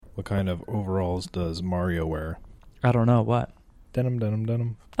What kind of overalls does Mario wear? I don't know what. Denim, denim,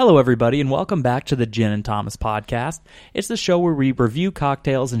 denim. Hello, everybody, and welcome back to the Gin and Thomas podcast. It's the show where we review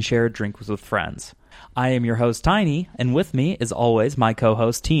cocktails and share drinks with friends. I am your host, Tiny, and with me, as always, my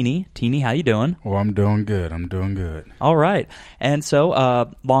co-host, Teeny. Teeny, how you doing? Oh, I'm doing good. All right. And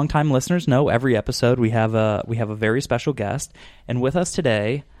so, longtime listeners know every episode we have a very special guest. And with us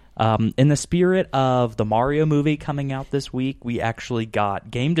today, in the spirit of the Mario movie coming out this week, we actually got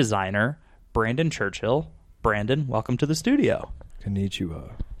game designer Brandon Churchill. Brandon, welcome to the studio.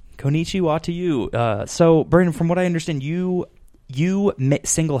 Konnichiwa. Konnichiwa to you. So, Brandon, from what I understand, you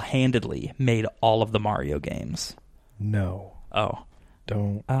single-handedly made all of the Mario games. No. Oh.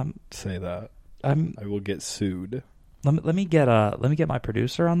 Don't say that. I will get sued. Let me get my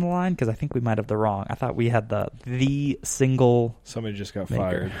producer on the line, because I think we might have the wrong. I thought we had the single. Somebody just got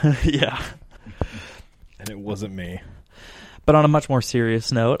maker. fired. Yeah. And it wasn't me. But on a much more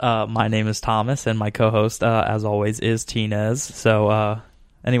serious note, my name is Thomas, and my co-host, as always, is Tinez. So,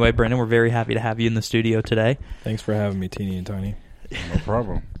 anyway, Brandon, we're very happy to have you in the studio today. Thanks for having me, Teeny and Tiny. No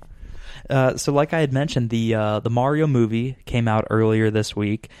problem. So like I had mentioned, the Mario movie came out earlier this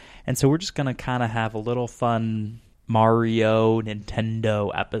week, and so we're just going to kind of have a little fun Mario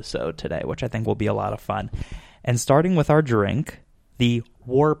Nintendo episode today, which I think will be a lot of fun. And starting with our drink, the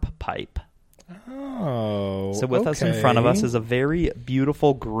Warp Pipe. Oh, so with us in front of us is a very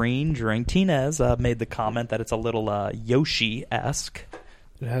beautiful green drink. Tinez made the comment that it's a little Yoshi-esque.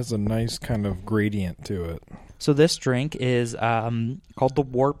 It has a nice kind of gradient to it. So this drink is called the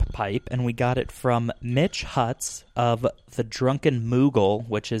Warp Pipe, and we got it from Mitch Hutz of the Drunken Moogle,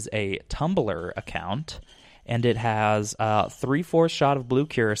 which is a Tumblr account. And it has 3/4 shot of blue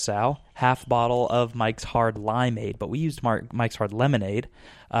curacao, half bottle of Mike's Hard Limeade, but we used Mike's Hard Lemonade,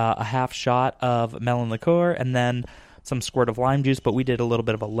 a half shot of melon liqueur, and then some squirt of lime juice, but we did a little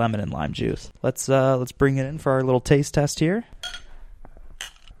bit of a lemon and lime juice. Let's bring it in for our little taste test here.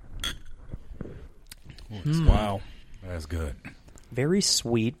 Wow. That's good. Very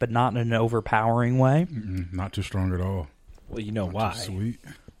sweet, but not in an overpowering way. Not too strong at all. Well, you know Not why. too sweet.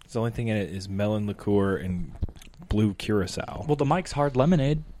 The only thing in it is melon liqueur and blue curacao. Well, the Mike's Hard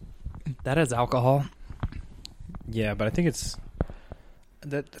Lemonade, that has alcohol. Yeah, but I think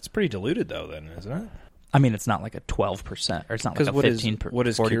that's pretty diluted, though, then, isn't it? I mean, it's not like a 12%, or it's not like a 15%. What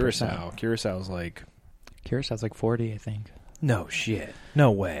is 40%. curacao? Curacao's like... Curacao's like 40, I think. No shit.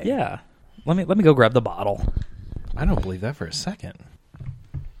 No way. Yeah. Let me go grab the bottle. I don't believe that for a second.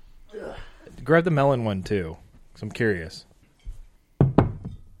 Grab the melon one, too, because I'm curious.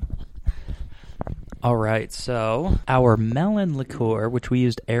 All right, so our melon liqueur, which we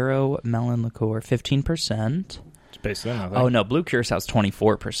used Arrow melon liqueur, 15%. It's basically nothing. Oh, no, blue curacao's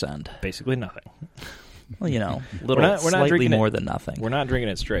 24%. Basically nothing. Well, you know, we're not slightly drinking more it, than nothing. We're not drinking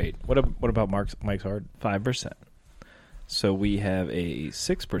it straight. What about Mike's Hard? 5%. So we have a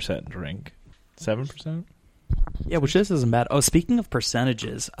 6% drink. 7%? Yeah, which this isn't bad. Oh, speaking of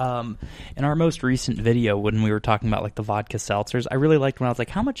percentages, in our most recent video when we were talking about like the vodka seltzers, I really liked when I was like,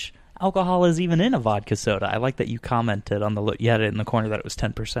 how much alcohol is even in a vodka soda? I like that you commented on you had it in the corner that it was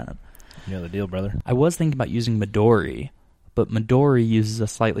 10%. You know the deal, brother. I was thinking about using Midori, but Midori uses a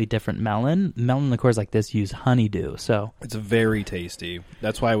slightly different melon. Melon liqueurs like this use honeydew, so... It's very tasty.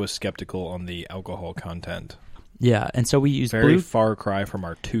 That's why I was skeptical on the alcohol content. Yeah, and so we used very blue... far cry from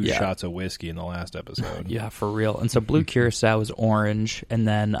our 2 shots of whiskey in the last episode. Yeah, for real. And so blue curacao is orange, and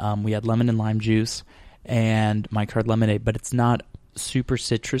then we had lemon and lime juice and Mike's Hard Lemonade, but it's not super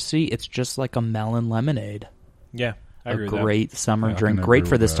citrusy. It's just like a melon lemonade. Yeah, I agree with that. A great summer drink. Great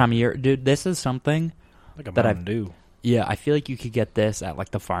for this time of year. Dude, this is something like a that Mountain Dew. Yeah, I feel like you could get this at like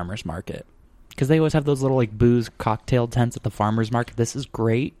the farmer's market. Because they always have those little like booze cocktail tents at the farmer's market. This is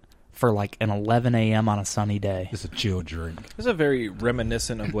great for like an 11 a.m. on a sunny day. It's a chill drink. This is very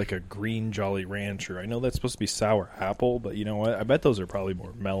reminiscent of like a green Jolly Rancher. I know that's supposed to be sour apple, but you know what? I bet those are probably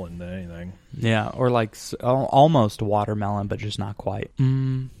more melon than anything. Yeah, or like almost watermelon, but just not quite.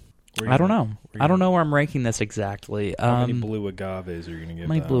 I don't know. I don't know where I'm ranking this exactly. How many blue agaves are you going to get? How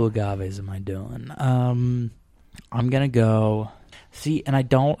many blue agaves am I doing? I'm going to go... See, and I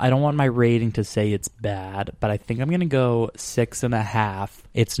don't want my rating to say it's bad, but I think I'm going to go 6.5.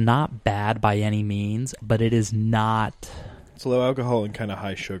 It's not bad by any means, but it is not... It's low alcohol and kind of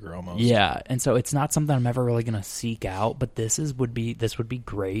high sugar almost. Yeah, and so it's not something I'm ever really going to seek out, but this would be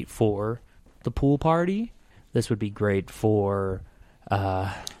great for the pool party. This would be great for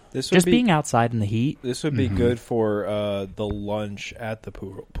Just being outside in the heat. This would be good for the lunch at the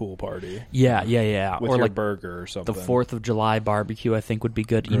pool party. Yeah. With or your like burger or something. the 4th of July barbecue, I think, would be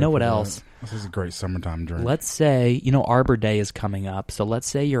good. You know what else? This is a great summertime drink. Let's say, Arbor Day is coming up. So let's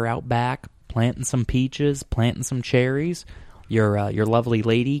say you're out back planting some peaches, planting some cherries. Your lovely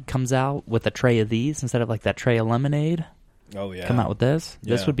lady comes out with a tray of these instead of like that tray of lemonade. Oh, yeah. Come out with this.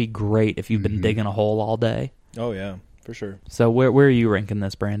 Yeah. This would be great if you've been digging a hole all day. Oh, yeah, for sure. So where are you ranking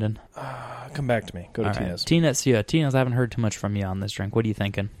this, Brandon? Come back to me. Go to All right. Tina's. Tina's, I haven't heard too much from you on this drink. What are you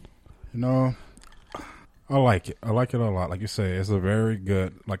thinking? I like it. I like it a lot. Like you say, it's a very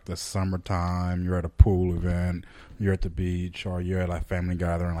good, like the summertime, you're at a pool event, you're at the beach, or you're at like family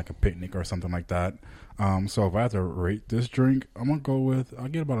gathering, like a picnic or something like that. So if I had to rate this drink, I'm going to go with, I'll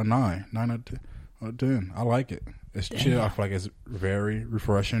get about a 9 out of 10. I like it. It's chill. I feel like it's very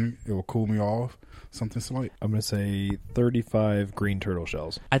refreshing. It will cool me off. Something slight. I'm going to say 35 green turtle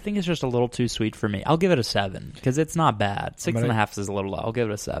shells. I think it's just a little too sweet for me. I'll give it a 7 because it's not bad. 6.5 is a little low. I'll give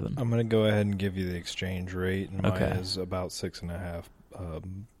it a 7. I'm going to go ahead and give you the exchange rate. And mine Okay. is about 6.5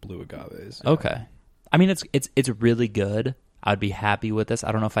 blue agaves. Okay. I mean, it's really good. I'd be happy with this.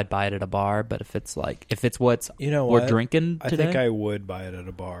 I don't know if I'd buy it at a bar, but if it's what we're drinking today. I think I would buy it at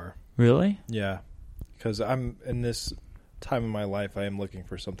a bar. Really? Yeah. Because I'm in this time in my life, I am looking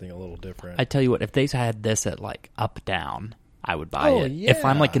for something a little different. I tell you what, if they had this at like Up Down, I would buy it. Yeah. If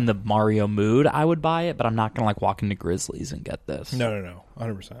I'm like in the Mario mood, I would buy it, but I'm not gonna like walk into Grizzlies and get this. No,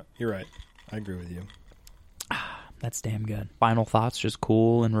 100%. You're right. I agree with you. That's damn good. Final thoughts, just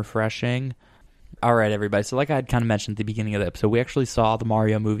cool and refreshing. All right, everybody. So like I had kind of mentioned at the beginning of the episode, we actually saw the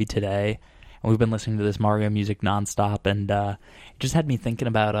Mario movie today, and we've been listening to this Mario music nonstop, and it just had me thinking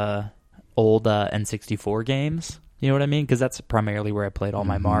about old N64 games. You know what I mean? Because that's primarily where I played all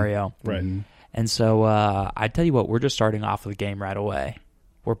my Mario. Right. And so I tell you what, we're just starting off with the game right away.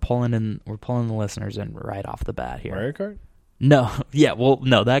 We're pulling the listeners in right off the bat here. Mario Kart? No, yeah, well,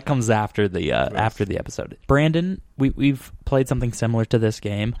 no, that comes after the episode. Brandon, we've played something similar to this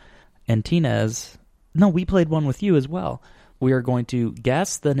game, and we played one with you as well. We are going to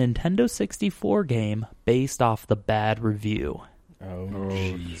guess the Nintendo 64 game based off the bad review. Oh,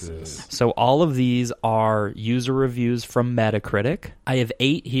 Jesus. So all of these are user reviews from Metacritic. I have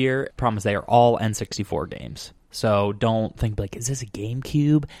 8 here. Promise they are all N64 games. So don't think like, is this a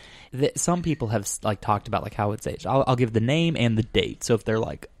GameCube? Some people have like talked about like how it's aged. I'll give the name and the date. So if they're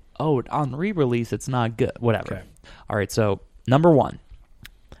like, oh, on re-release it's not good, whatever. Okay. All right. So number 1,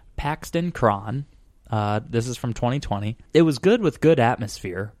 Paxton Cron. This is from 2020. It was good with good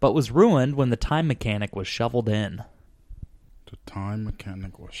atmosphere, but was ruined when the time mechanic was shoveled in. The time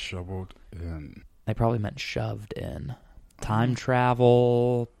mechanic was shoveled in. They probably meant shoved in. Time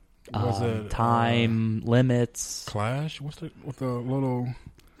travel, Was it time limits. Clash? What's with the little?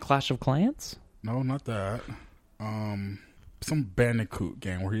 Clash of Clans? No, not that. Some Bandicoot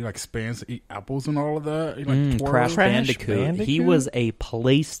game where he like spans to eat apples and all of that. He, like, twirls. Crash Bandicoot. Bandicoot? He was a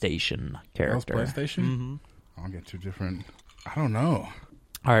PlayStation character. That was PlayStation. Mm-hmm. I'll get 2 different. I don't know.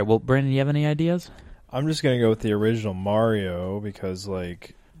 All right, well, Brandon, you have any ideas? I'm just going to go with the original Mario because,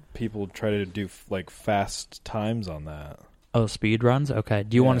 like, people try to do, like, fast times on that. Oh, speed runs? Okay.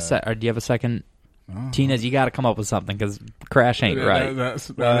 Do you want to set, or do you have a second? Oh. Tina's, you got to come up with something because Crash ain't right.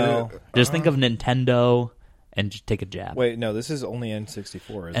 Well, Just think of Nintendo and just take a jab. Wait, no, this is only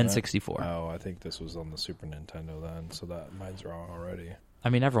N64, isn't it? N64. Oh, I think this was on the Super Nintendo then, so that mine's wrong already. I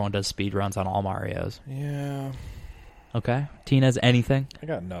mean, everyone does speed runs on all Marios. Yeah. Okay. Tina's, anything? I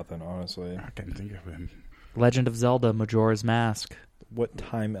got nothing, honestly. I can't think of him. Legend of Zelda, Majora's Mask. What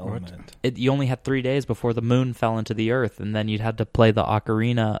time element? You only had 3 days before the moon fell into the earth, and then you'd had to play the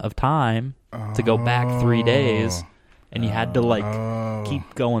Ocarina of Time to go back 3 days, and you had to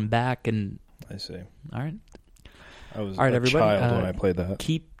keep going back. And I see. all right, I was all right, a everybody. child when I played that.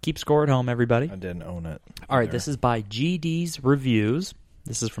 Keep score at home, everybody. I didn't own it. All right, this is by GD's Reviews.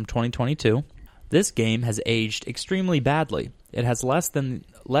 This is from 2022. This game has aged extremely badly. It has less than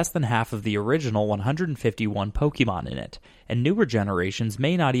half of the original 151 Pokemon in it, and newer generations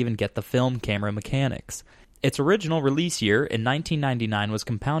may not even get the film camera mechanics. Its original release year in 1999 was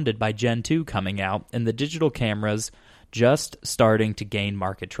compounded by Gen 2 coming out, and the digital cameras just starting to gain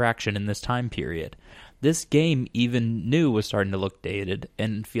market traction in this time period. This game even new was starting to look dated,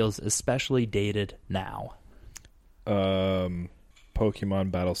 and feels especially dated now.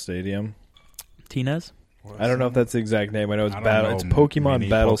 Pokemon Battle Stadium. Tina's? I don't know if that's the exact name. I know it's I don't Battle. know It's Pokemon many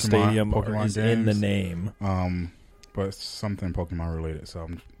Battle Pokemon- Stadium Pokemon is in the games. name. But it's something Pokemon related, so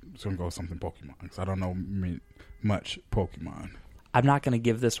I'm just gonna go with something Pokemon because I don't know much Pokemon. I'm not going to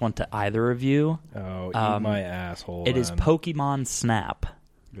give this one to either of you. Oh, eat my asshole. It is then. Pokemon Snap.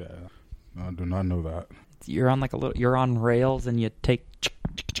 Yeah, I do not know that. You're on you're on rails and you take.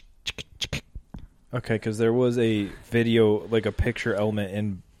 Okay, because there was a video, like a picture element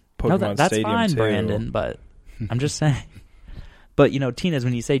in Pokemon that's Stadium fine, too. Brandon. But I'm just saying. But Tina's,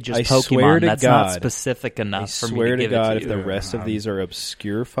 when you say just I swear Pokemon, to that's God, not specific enough I for me swear to to give God, it if to the you. rest of these are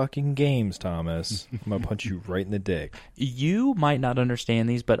obscure fucking games, Thomas, I'm gonna punch you right in the dick. You might not understand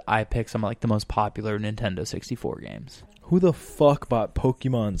these, but I picked some of like the most popular Nintendo 64 games. Who the fuck bought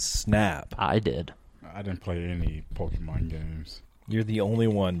Pokemon Snap? I did. I didn't play any Pokemon games. You're the only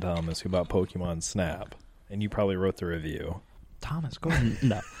one, Thomas, who bought Pokemon Snap, and you probably wrote the review. Thomas, go ahead.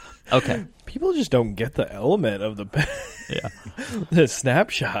 No. Okay. People just don't get the element of the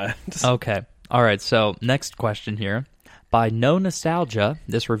snapshot. Okay. All right. So next question here. By No Nostalgia,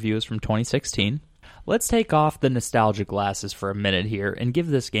 this review is from 2016. Let's take off the nostalgia glasses for a minute here and give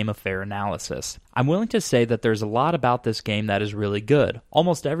this game a fair analysis. I'm willing to say that there's a lot about this game that is really good.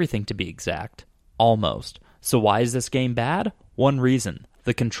 Almost everything, to be exact. Almost. So why is this game bad? One reason.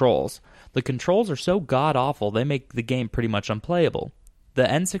 The controls. The controls are so god-awful they make the game pretty much unplayable. The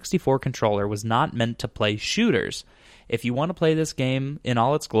N64 controller was not meant to play shooters. If you want to play this game in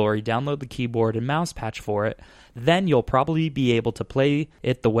all its glory, download the keyboard and mouse patch for it. Then you'll probably be able to play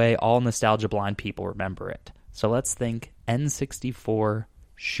it the way all nostalgia-blind people remember it. So let's think N64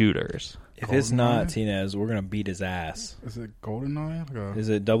 shooters. If it's not Tinez, we're gonna beat his ass. Is it GoldenEye? Is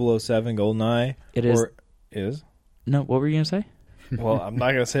it 007 GoldenEye? It is. Or is? No, what were you going to say? Well, I'm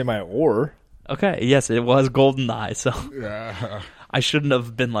not gonna say my or. Okay, yes, it was GoldenEye, so Yeah. I shouldn't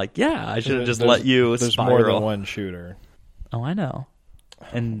have been like, I should have just let you There's spiral. more than one shooter. Oh, I know.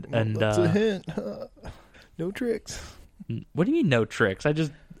 And That's a hint. No tricks. What do you mean no tricks? There's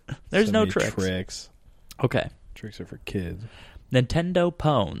So no many tricks. Tricks. Okay. Tricks are for kids. Nintendo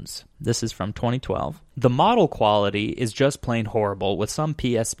Pones. This is from 2012. The model quality is just plain horrible, with some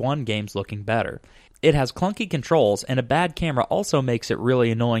PS1 games looking better. It has clunky controls, and a bad camera also makes it a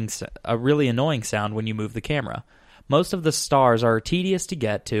really annoying sound when you move the camera. Most of the stars are tedious to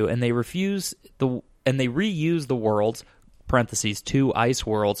get to, and they reuse the worlds (parentheses 2 ice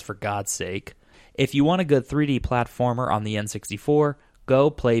worlds for God's sake). If you want a good 3D platformer on the N64, go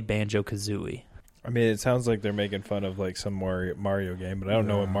play Banjo-Kazooie. I mean, it sounds like they're making fun of like some Mario game, but I don't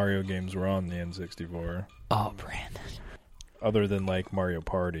know what Mario games were on the N64. Oh, Brandon. Other than like Mario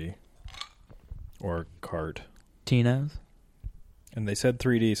Party or Kart. Tino's? And they said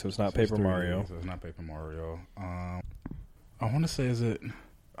 3D, so it's not Paper 3D, Mario. So it's not Paper Mario. I want to say,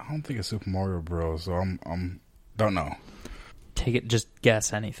 I don't think it's Super Mario Bros. So I'm don't know. Take it. Just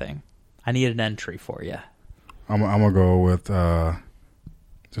guess anything. I need an entry for you. I'm gonna go with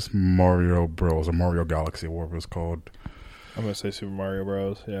just Mario Bros. Or Mario Galaxy, whatever it's called. I'm going to say Super Mario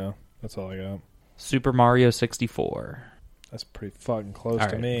Bros. Yeah, that's all I got. Super Mario 64. That's pretty fucking close All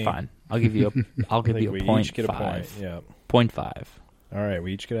to right, me. fine. I'll give you a. I'll give you a we point. each get a point. Yeah. 0.5. All right,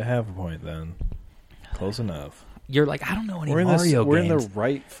 we each get a half a point then. Close enough. You're like, I don't know any We're in Mario We're games. in the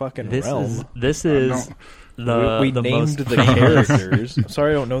right fucking This realm. is the we the named most the famous. characters. I'm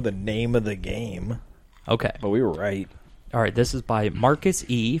sorry I don't know the name of the game, Okay. but we were right. All right, this is by Marcus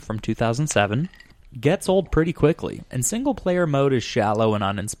E. from 2007. Gets old pretty quickly, and single-player mode is shallow and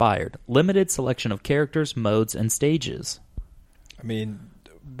uninspired. Limited selection of characters, modes, and stages. I mean,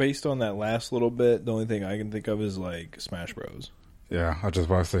 based on that last little bit, the only thing I can think of is like Smash Bros. Yeah, I just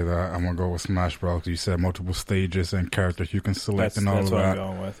about to say that. I'm gonna go with Smash Bros. You said multiple stages and characters you can select and all That's of what that. I'm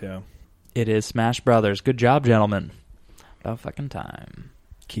going with, yeah. It is Smash Brothers. Good job, gentlemen. About fucking time.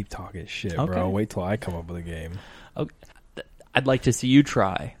 Keep talking shit, Okay. bro. Wait till I come up with a game. Okay. I'd like to see you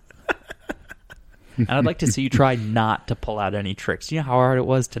try. And I'd like to see you try not to pull out any tricks. You know how hard it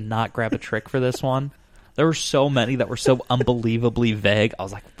was to not grab a trick for this one? There were so many that were so unbelievably vague. I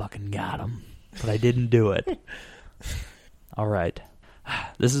was like, fucking got him. But I didn't do it. All right.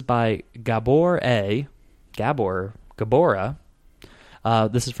 This is by Gabora.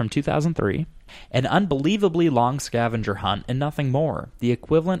 This is from 2003. An unbelievably long scavenger hunt and nothing more. The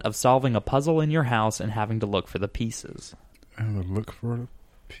equivalent of solving a puzzle in your house and having to look for the pieces. And look for the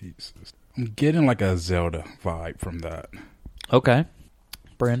pieces. I'm getting like a Zelda vibe from that. Okay.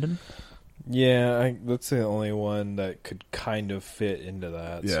 Brandon? Yeah, that's the only one that could kind of fit into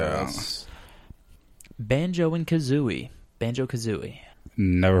that. Yeah. So Banjo-Kazooie.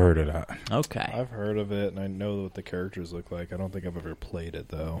 Never heard of that. Okay. I've heard of it, and I know what the characters look like. I don't think I've ever played it,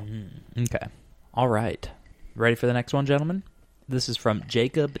 though. Okay. All right. Ready for the next one, gentlemen? This is from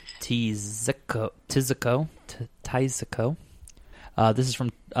Jacob Tizico. This is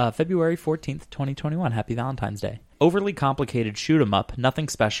from February 14th, 2021. Happy Valentine's Day. Overly complicated shoot 'em up, nothing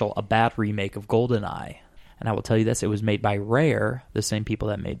special, a bad remake of GoldenEye. And I will tell you this, it was made by Rare, the same people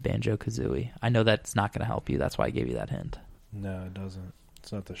that made Banjo-Kazooie. I know that's not going to help you. That's why I gave you that hint. No, it doesn't.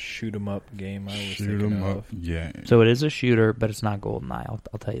 It's not the shoot 'em up game I was Shoot thinking 'em up. of. Yeah. So it is a shooter, but it's not GoldenEye.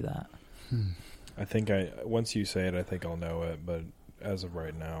 I'll tell you that. I think once you say it, I think I'll know it. But as of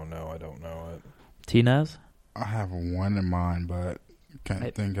right now, no, I don't know it. Tinez? I have one in mind, but can't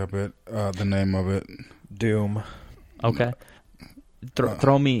Hey. think of it. The name of it. Doom. Okay.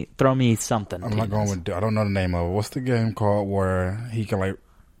 Throw me something. I'm not going with. I don't know the name of it. What's the game called where he can like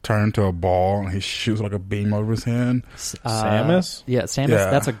turn into a ball and he shoots like a beam over his hand? Samus? Yeah, Samus. Yeah.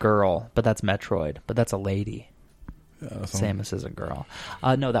 That's a girl, but that's Metroid. But that's a lady. Yeah, Samus is a girl.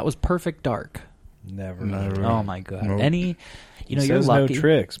 No, that was Perfect Dark. Never. Never. Oh my god. Nope. You're says lucky. no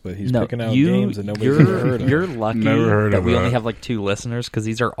tricks, but he's No, picking out games that nobody's ever heard of. You're lucky Never heard that of we that. only have like 2 listeners because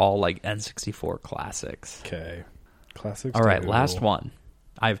these are all like N64 classics. Okay. Classics. All right, to last Google. one.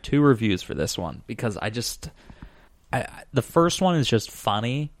 I have 2 reviews for this one because the first one is just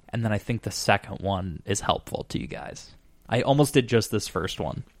funny, and then I think the second one is helpful to you guys. I almost did just this first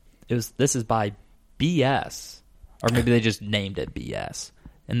one. This is by BS, or maybe they just named it BS,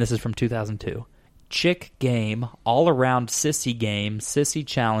 and this is from 2002. Chick game, all around sissy game, sissy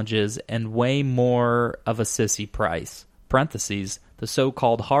challenges, and way more of a sissy price. Parentheses, the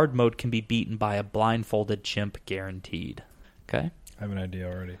so-called hard mode can be beaten by a blindfolded chimp guaranteed. Okay? I have an idea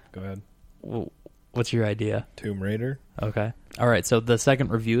already. Go ahead. What's your idea? Tomb Raider. Okay. All right, so the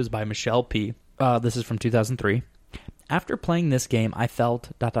second review is by Michelle P. This is from 2003. After playing this game, I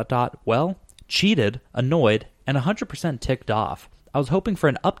felt, well, cheated, annoyed, and 100% ticked off. I was hoping for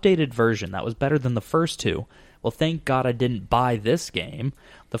an updated version that was better than the first 2. Well, thank God I didn't buy this game.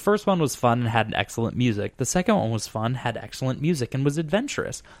 The first one was fun and had excellent music. The second one was fun, had excellent music, and was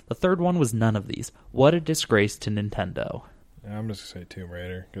adventurous. The third one was none of these. What a disgrace to Nintendo. Yeah, I'm just going to say Tomb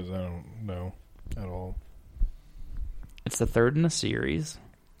Raider because I don't know at all. It's the third in a series.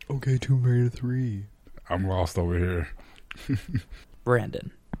 Okay, Tomb Raider 3. I'm lost over here.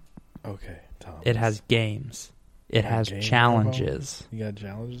 Brandon. Okay, Tom. It has games. It has games on challenges. You got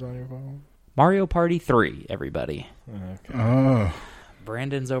challenges on your phone? Mario Party 3, everybody. Okay. Oh,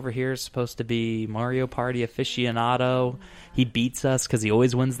 Brandon's over here is supposed to be Mario Party aficionado. He beats us because he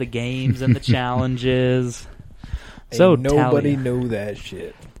always wins the games and the challenges. So Ain't nobody tally, know that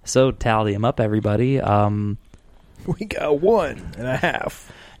shit. so tally him up, everybody. We got 1.5.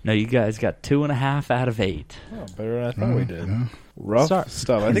 No, you guys got 2.5 out of 8. Oh, better than I thought we did. yeah. Rough Sorry.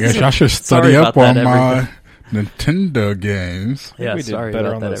 stuff. I I think guess we I did, should Sorry study up about on that, my Nintendo games. Yeah, we did sorry better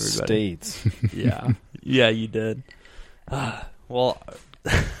about on that, the everybody. states. Yeah, yeah, you did. Well,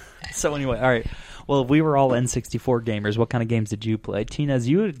 so anyway, all right. Well, we were all N64 gamers. What kind of games did you play? Tinez,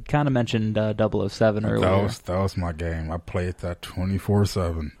 you had kind of mentioned 007 earlier. That was my game. I played that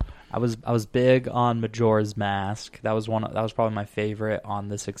 24/7. I was big on Majora's Mask. That was probably my favorite on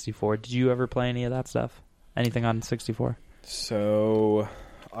the 64. Did you ever play any of that stuff? Anything on 64? So,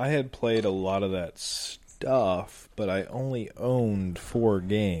 I had played a lot of that stuff, but I only owned 4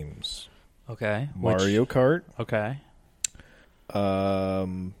 games. Okay. Mario Kart. Okay. I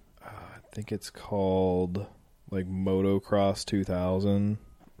think it's called like Motocross 2000,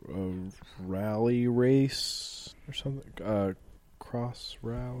 Rally Race or something. Cross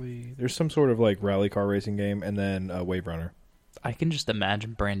Rally. There's some sort of like rally car racing game, and then Wave Runner. I can just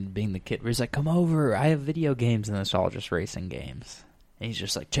imagine Brandon being the kid where he's like, "Come over, I have video games," and it's all just racing games. And he's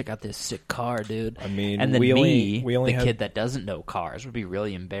just like, "Check out this sick car, dude." I mean, And then we me, only the had, kid that doesn't know cars, would be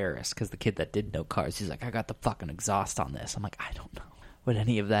really embarrassed because the kid that did know cars, he's like, "I got the fucking exhaust on this." I'm like, I don't know what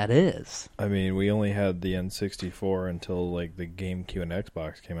any of that is. I mean, we only had the N64 until like the GameCube and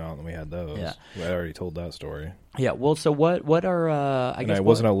Xbox came out, and we had those. Yeah. I already told that story. Yeah, well, so what are, I guess, I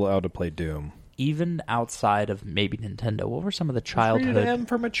wasn't allowed to play Doom. even outside of maybe Nintendo, what were some of the Rated childhood... M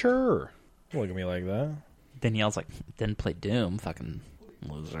for mature. Don't look at me like that. Danielle's like, didn't play Doom, fucking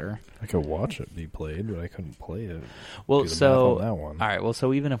loser. I could watch it be played, but I couldn't play it. Well, Do the so math on that one. all right. Well,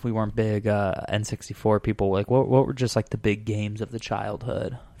 so even if we weren't big N64 people, like what were just like the big games of the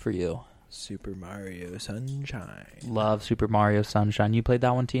childhood for you? Super Mario Sunshine. Love Super Mario Sunshine. You played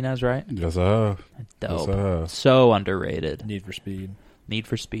that one, Tinez, right? Yes, I have. Dope. Yes, I have. So underrated. Need for Speed. Need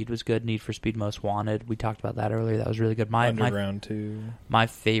for Speed was good. Need for Speed Most Wanted. We talked about that earlier. That was really good. My Underground 2. my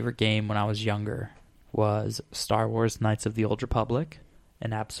favorite game when I was younger was Star Wars Knights of the Old Republic.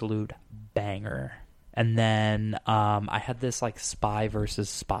 An absolute banger. And then I had this like spy versus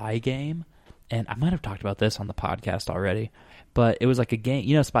spy game, and I might have talked about this on the podcast already, but it was like a game.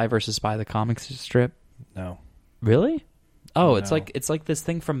 You know, Spy versus Spy, the comics strip. No. Really? Oh, No. it's like this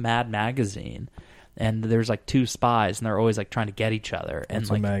thing from Mad Magazine, and there's like two spies, and they're always like trying to get each other. And It's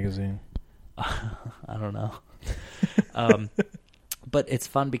like a magazine. I don't know. But it's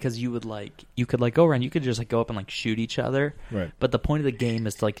fun because you could go around, you could just like go up and like shoot each other. Right. But the point of the game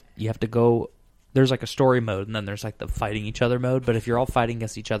is like you have to go. There's like a story mode, and then there's like the fighting each other mode. But if you're all fighting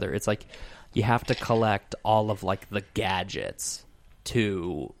against each other, it's like you have to collect all of like the gadgets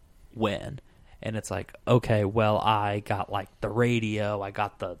to win. And it's like, okay, well, I got like the radio, I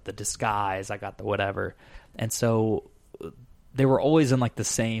got the disguise, I got the whatever. And so they were always in like the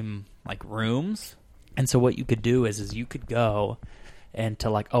same like rooms. And so what you could do is you could go and to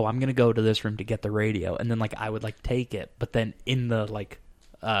like, oh, I'm going to go to this room to get the radio. And then like I would like take it. But then in the like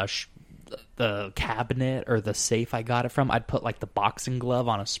the cabinet or the safe I got it from, I'd put like the boxing glove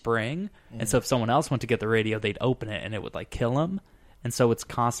on a spring. And so if someone else went to get the radio, they'd open it and it would like kill them. And so it's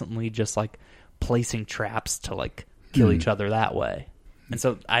constantly just like placing traps to like kill each other that way. And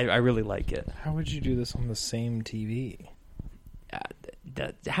so I really like it. How would you do this on the same TV?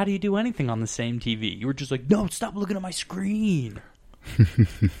 How do you do anything on the same TV? You were just like, no, stop looking at my screen.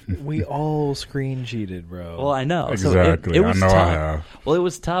 We all screen cheated, bro. Well, I know. Exactly. So it was I know tough. I have. Well, it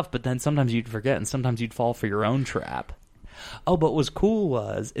was tough, but then sometimes you'd forget, and sometimes you'd fall for your own trap. Oh, but what was cool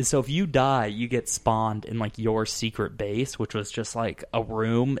is so if you die, you get spawned in like your secret base, which was just like a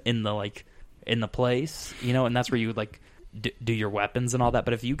room in the place, you know, and that's where you would like do your weapons and all that.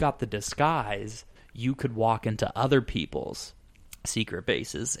 But if you got the disguise, you could walk into other people's secret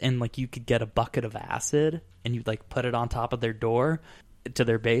bases, and like you could get a bucket of acid and you'd like put it on top of their door to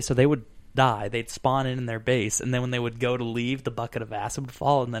their base, so they would die, they'd spawn in their base, and then when they would go to leave, the bucket of acid would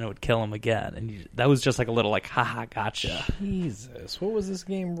fall and then it would kill them again. And that was just like a little like haha gotcha. Jesus, what was this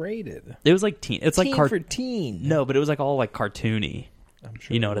game rated? It was like teen. It's teen like for teen. No, but it was like all like cartoony. I'm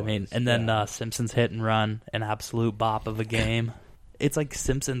sure You know it what I mean? was. And then Yeah. Simpsons Hit and Run, an absolute bop of a game. It's like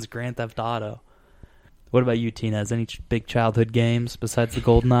Simpsons Grand Theft Auto. What about you, Tina? Has any big childhood games besides the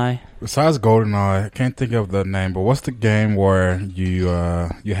GoldenEye? Besides GoldenEye, I can't think of the name, but what's the game where you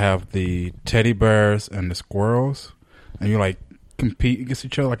have the teddy bears and the squirrels, and you like compete against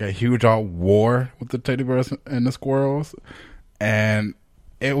each other like a huge out war with the teddy bears and the squirrels? And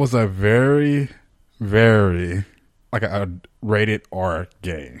it was a very, very like a rated R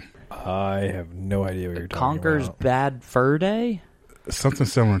game. I have no idea what you're talking Conker's about. Bad Fur Day? Something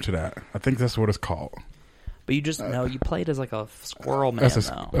similar to that. I think that's what it's called. But you just know you played as like a squirrel man, That's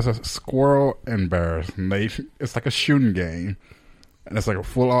though. a squirrel and bears. And it's like a shooting game, and it's like a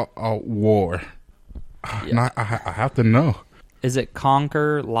full out war. Yeah. I have to know. Is it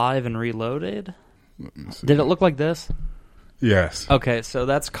Conker Live and Reloaded? Did it look like this? Yes. Okay, so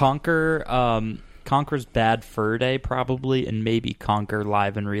that's Conker. Conker's Bad Fur Day, probably, and maybe Conker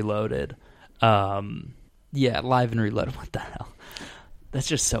Live and Reloaded. Yeah, Live and Reloaded. What the hell? That's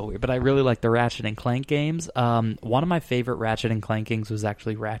just so weird. But I really like the Ratchet and Clank games. One of my favorite Ratchet and Clank games was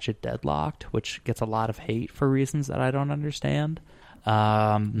actually Ratchet Deadlocked, which gets a lot of hate for reasons that I don't understand.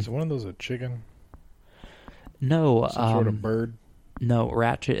 Is one of those a chicken? No, Some sort of bird? no.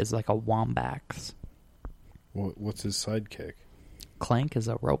 Ratchet is like a wombax. What's his sidekick? Clank is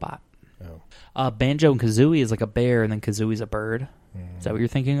a robot. Oh, Banjo and Kazooie is like a bear, and then Kazooie's a bird. Is that what you're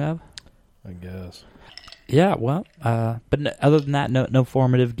thinking of? I guess. Yeah, well, but other than that, no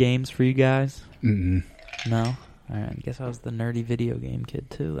formative games for you guys? Mm-mm. No? All right, I guess I was the nerdy video game kid,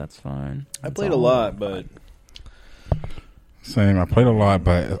 too. That's fine. I That's played a all. lot, but Same. I played a lot,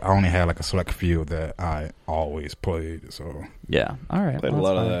 but I only had like a select few that I always played. So Yeah, all right. played well, a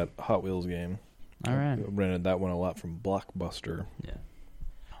lot that's of fine. that Hot Wheels game. All right. I rented that one a lot from Blockbuster. Yeah.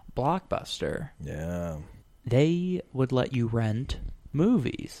 Blockbuster. Yeah. They would let you rent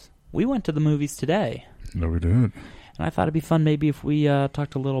movies. We went to the movies today, no, we did. and I thought it'd be fun maybe if we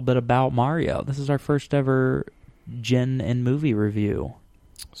talked a little bit about Mario. This is our first ever Gin and movie review.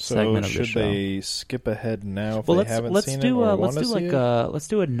 So segment of the should show. they skip ahead now if Well, they haven't let's seen do it or let's want do to see like it? let's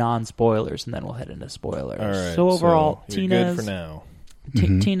do a non-spoilers, and then we'll head into spoilers. All right. So overall, you're good for Tina's now.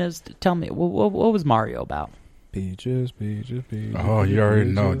 Tina's. Tell me, what was Mario about? Peaches, peaches, peaches. Oh, you already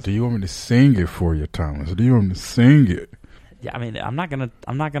know. peaches. Do you want me to sing it for you, Thomas? Do you want me to sing it? Yeah, I mean, I'm not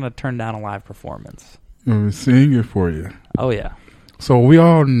gonna turn down a live performance. You want me to sing it for you? Oh yeah, So we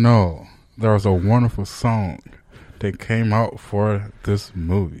all know there was a wonderful song that came out for this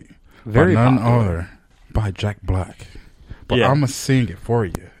movie. very by none popular. other by Jack Black. But Yeah. I'm gonna sing it for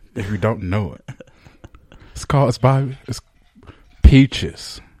you if you don't know it. It's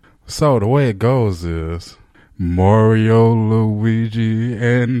Peaches. So the way it goes is Mario, Luigi,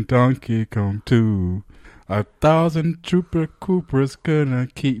 and Donkey Kong 2. 1,000 Trooper Coopers gonna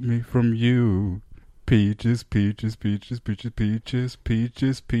keep me from you. Peaches, peaches, peaches, peaches, peaches,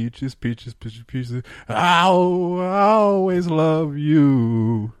 peaches, peaches, peaches, peaches, peaches. I'll always love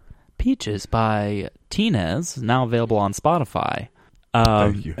you. Peaches by Tinez, now available on Spotify.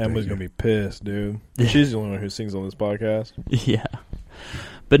 Thank you. Emma's going to be pissed, dude. She's the only one who sings on this podcast. Yeah.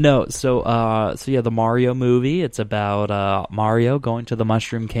 But no, so yeah, the Mario movie, it's about Mario going to the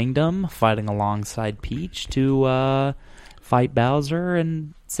Mushroom Kingdom, fighting alongside Peach to fight Bowser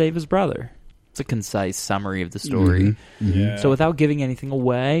and save his brother. It's a concise summary of the story. Mm-hmm. Mm-hmm. Yeah. So without giving anything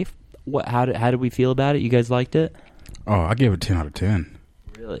away, how did we feel about it? You guys liked it? Oh, I gave it 10 out of 10.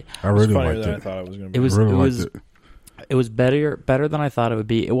 Really? I It was really funnier liked than I it. thought it was going to be. It was really it liked was it. it was better than I thought it would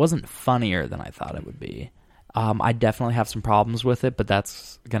be. It wasn't funnier than I thought it would be. I definitely have some problems with it, but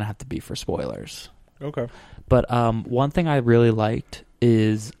that's gonna have to be for spoilers. Okay. But one thing I really liked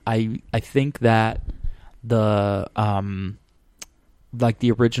is I think that the like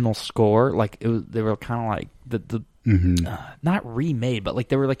the original score, like they were kind of like the not remade, but like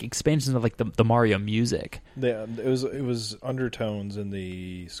they were like expansions of like the Mario music. It was undertones in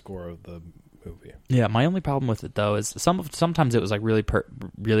the score of the movie. Yeah, my only problem with it though is sometimes it was like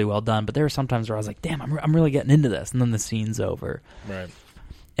really well done, but there were sometimes where I was like, damn, I'm really getting into this, and then the scene's over. Right.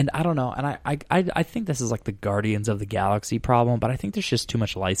 And I don't know, and I think this is like the Guardians of the Galaxy problem, but I think there's just too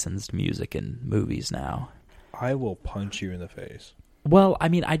much licensed music in movies now. I will punch you in the face. Well, I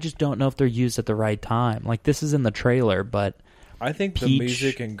mean, I just don't know if they're used at the right time. Like, this is in the trailer, but I think the Peach-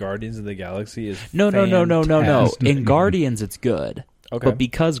 music in Guardians of the Galaxy is no. fantastic. In Guardians, it's good. Okay. But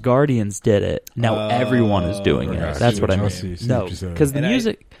because Guardians did it, now everyone is doing right. it. I That's see what I what mean. you mean. No, See what you because the And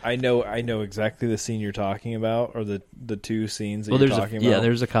music... I know exactly the scene you're talking about, or the two scenes that Well, you're there's talking about. yeah,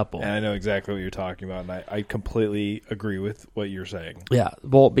 there's a couple. And I know exactly what you're talking about, and I completely agree with what you're saying. Yeah,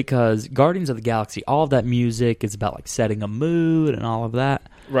 well, because Guardians of the Galaxy, all of that music is about like setting a mood and all of that.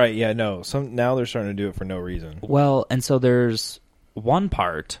 Right, yeah, no. Now they're starting to do it for no reason. Well, and so there's one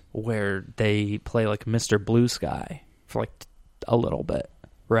part where they play like Mr. Blue Sky for like a little bit,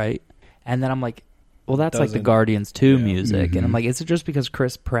 right? And then I'm like, well, that's like the Doesn't- Guardians 2 yeah. music. And I'm like, is it just because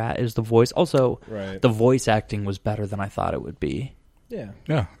Chris Pratt is the voice? Also, Right. the voice acting was better than I thought it would be. Yeah.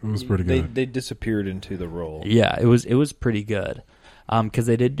 Yeah, it was pretty good. They disappeared into the role. Yeah, it was pretty good. Because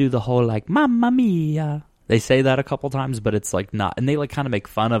they did do the whole like "Mamma Mia." They say that a couple times, but it's like not, and they like kind of make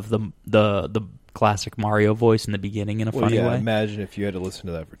fun of the classic Mario voice in the beginning in a Well, funny yeah, way. imagine if you had to listen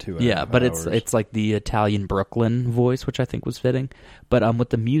to that for 2 hours. Yeah, but it's like the Italian Brooklyn voice, which I think was fitting. But with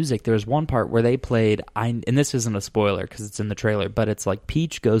the music, there was one part where they played, and this isn't a spoiler because it's in the trailer, but it's like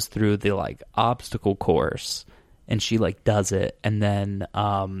Peach goes through the like obstacle course, and she like does it, and then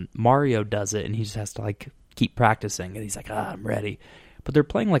Mario does it, and he just has to like keep practicing, and he's like, I'm ready. But they're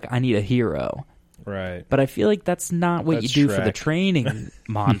playing like I Need a Hero. right. But I feel like that's not what That's you do for the Shrek. training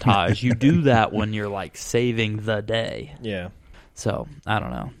montage. You do that when you're like saving the day. Yeah, So I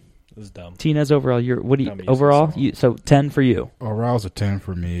don't know. it was dumb. Tina's overall. What do you I'm using overall? some. So 10 for you. Overall, it was a 10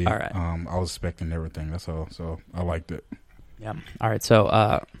 for me. All right. I was expecting everything. That's all. So I liked it. Yeah. All right. So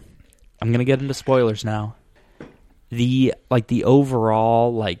I'm gonna get into spoilers now. The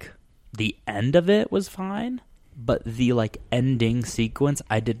overall the end of it was fine, but the ending sequence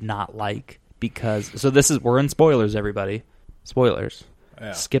I did not like because we're in spoilers, everybody. Spoilers.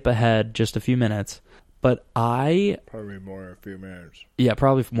 Yeah, Skip ahead just a few minutes. But probably more in a few minutes. yeah,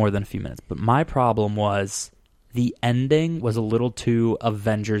 probably for more than a few minutes. But my problem was the ending was a little too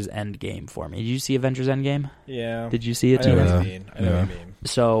Avengers Endgame for me. Did you see Avengers Endgame? Yeah, Did you see it, I know Tina? what you mean. I know what you mean.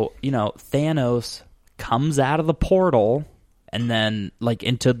 So, Thanos comes out of the portal and then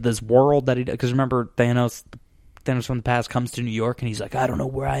into this world that he does. Because remember, Thanos from the past comes to New York and he's like, I don't know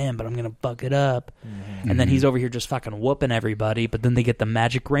where I am, but I'm going to fuck it up. Mm-hmm. And then he's over here just fucking whooping everybody. But then they get the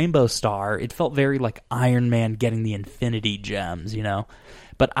magic rainbow star. It felt very like Iron Man getting the Infinity Gems,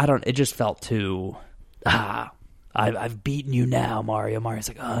 But it just felt too, I've beaten you now, Mario. Mario's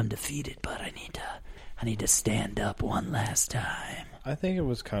like, I'm defeated, but I need to stand up one last time. I think it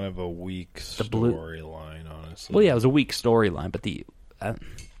was kind of a weak blue- storyline, honestly. Well, yeah, it was a weak storyline, but I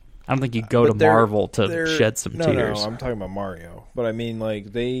don't think you go to But they're- Marvel to they're- shed some tears. No, I'm talking about Mario. But I mean,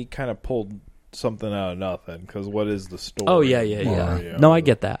 they kind of pulled something out of nothing. Because what is the story? Oh yeah. of Mario? No, I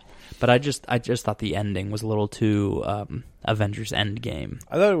get that, but I just thought the ending was a little too Avengers Endgame.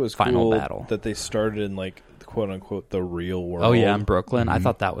 I thought it was Final cool battle. that they started in quote unquote the real world. Oh yeah, in Brooklyn. I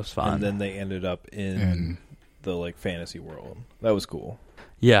thought that was fun. and then they ended up in the fantasy world. That was cool.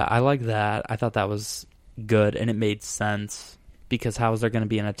 Yeah, I like that. I thought that was good, and it made sense because how is there going to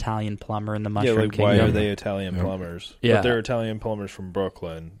be an Italian plumber in the Mushroom Kingdom? Why are they Italian plumbers? Yeah. But they're Italian plumbers from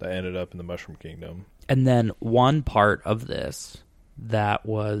Brooklyn that ended up in the Mushroom Kingdom. And then one part of this it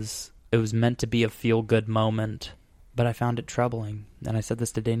was meant to be a feel-good moment, but I found it troubling. And I said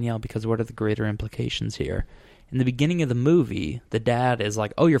this to Danielle because what are the greater implications here? In the beginning of the movie, the dad is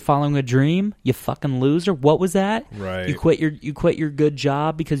like, "Oh, you're following a dream? You fucking loser. What was that? Right. You quit your good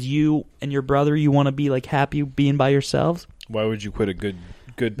job because you and your brother, you want to be like happy being by yourselves? Why would you quit a good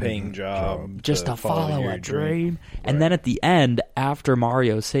paying job Just to follow your a dream?" And Right. then at the end, after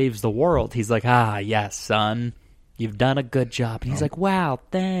Mario saves the world, he's like, "Ah, yes, son. You've done a good job." And he's like, "Wow,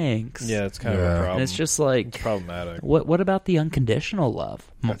 thanks." Yeah, it's kind of a Yeah. problem. And it's just like, It's problematic. what about the unconditional love?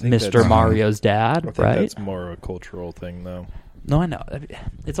 I think Mr. that's- Mario's dad, I think right? that's more of a cultural thing, though. No, I know.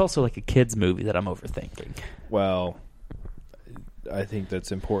 It's also like a kid's movie that I'm overthinking. Well, I think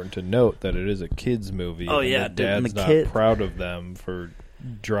that's important to note that it is a kids' movie. Oh, and yeah, that dude, and Dad's the not kid- proud of them for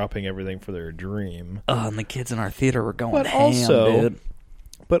dropping everything for their dream. And the kids in our theater were going But ham, also- dude.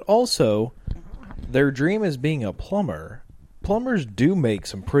 But also, their dream is being a plumber. Plumbers do make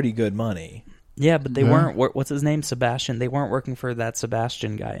some pretty good money. Yeah, but they Yeah. weren't. What's his name? Sebastian. They weren't working for that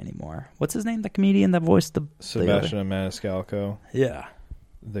Sebastian guy anymore. What's his name? The comedian that voiced the Sebastian Maniscalco. Yeah.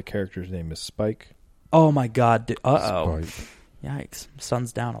 The character's name is Spike. Oh my God. Dude. Uh-oh. Spike. Yikes.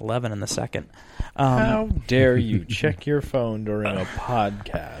 Sun's down 11 in the second. How dare you check your phone during a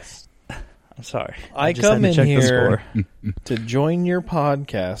podcast? I'm sorry. I just had come to in check the here score. to join your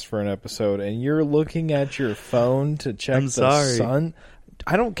podcast for an episode, and you're looking at your phone to check I'm the sorry. sun.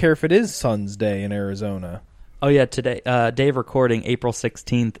 I don't care if it is Sun's Day in Arizona. Oh yeah, today, day of recording, April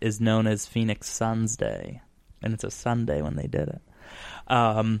 16th, is known as Phoenix Suns Day, and it's a Sunday when they did it.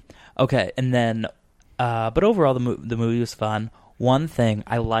 Okay, and then, but overall, the movie was fun. One thing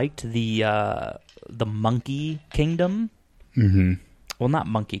I liked the Monkey Kingdom. Mm-hmm. Well, not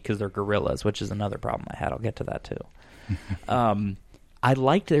monkey because they're gorillas, which is another problem I had. I'll get to that too. I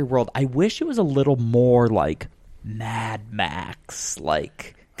liked their world. I wish it was a little more like Mad Max,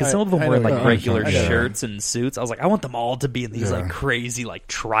 like because some of them I were know like what regular you're saying. shirts and suits. I was like, I want them all to be in these Yeah. like crazy like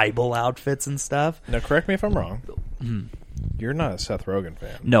tribal outfits and stuff. Now, correct me if I'm wrong. You're not a Seth Rogen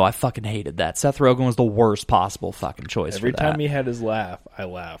fan. No, I fucking hated that. Seth Rogen was the worst possible fucking choice. Every for that. time he had his laugh, I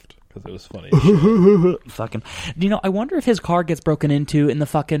laughed because it was funny. as shit. Fucking, I wonder if his car gets broken into in the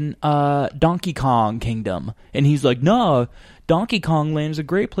fucking Donkey Kong Kingdom, and he's like, "No, Donkey Kong Land is a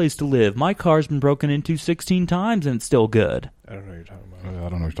great place to live. My car's been broken into 16 times and it's still good." I don't know what you're talking about. I don't know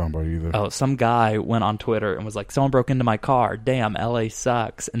what you're talking about either. Oh, some guy went on Twitter and was like, "Someone broke into my car. Damn, LA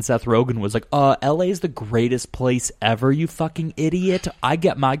sucks." And Seth Rogen was like, LA's the greatest place ever, you fucking idiot. I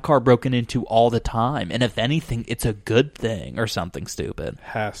get my car broken into all the time, and if anything, it's a good thing," or something stupid.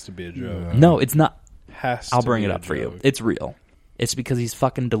 Has to be a joke. Yeah. No, it's not. Has. I'll to bring be it a up for you. joke. It's real. It's because he's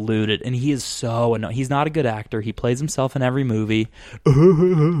fucking deluded, and he is so annoying. He's not a good actor. He plays himself in every movie.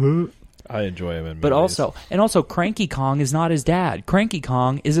 I enjoy him in But movies. also, Cranky Kong is not his dad. Cranky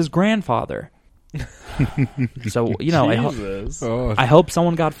Kong is his grandfather. So, Jesus. I hope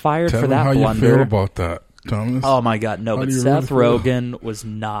someone got fired tell for him that how you feel blunder. about that, Thomas. Oh my God, no! How But do you Seth really feel? Rogen was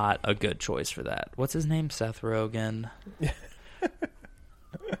not a good choice for that. What's his name? Seth Rogen.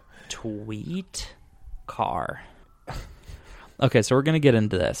 Tweet car. Okay, so we're gonna get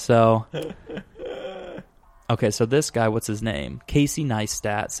into this. So, okay, so this guy, what's his name? Casey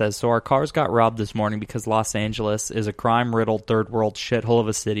Neistat says, "So our cars got robbed this morning because Los Angeles is a crime-riddled third world shithole of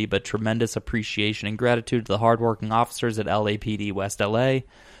a city, but tremendous appreciation and gratitude to the hardworking officers at LAPD West LA,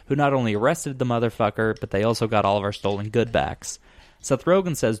 who not only arrested the motherfucker, but they also got all of our stolen good backs." Seth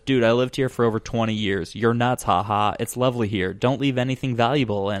Rogen says, "Dude, I lived here for over 20 years. You're nuts, haha. It's lovely here. Don't leave anything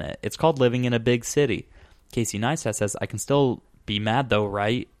valuable in it. It's called living in a big city." Casey Neistat says, "I can still be mad though,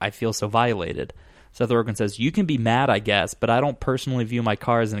 right? I feel so violated." Seth Rogen says, "You can be mad, I guess, but I don't personally view my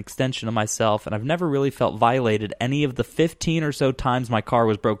car as an extension of myself, and I've never really felt violated any of the 15 or so times my car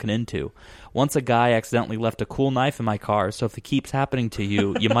was broken into. Once a guy accidentally left a cool knife in my car, so if it keeps happening to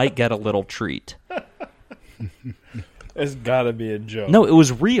you, you might get a little treat." It's got to be a joke. No, it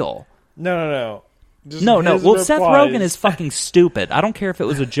was real. No. Just No. his Well, Seth replies. Rogen is fucking stupid. I don't care if it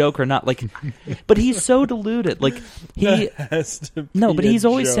was a joke or not. Like, but he's so deluded. Like he. Has to No, be but a he's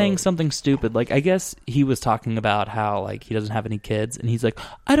always joke. saying something stupid. Like, I guess he was talking about how, like, he doesn't have any kids, and he's like,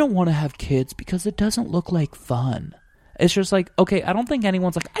 "I don't want to have kids because it doesn't look like fun." It's just like, okay, I don't think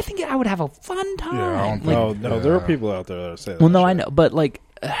anyone's like, I think I would have a fun time. Yeah, I don't Like, think- No, there are people out there that say that. well, no, I shit. know, but like,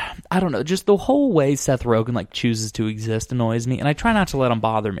 I don't know. Just the whole way Seth Rogen like chooses to exist annoys me, and I try not to let him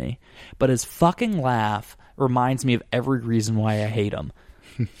bother me. But his fucking laugh reminds me of every reason why I hate him.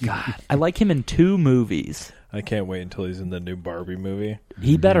 God, I like him in 2 movies. I can't wait until he's in the new Barbie movie.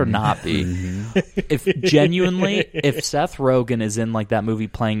 He better not be. If Seth Rogen is in like that movie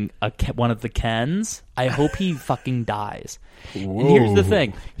playing one of the Kens, I hope he fucking dies. And here's the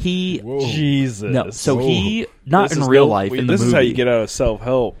thing: he Whoa. Jesus. no, so Whoa. he not This in is real no- life in the This movie. is how you get out of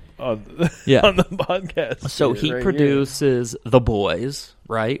self-help Yeah. on the podcast. So here, he right produces The Boys,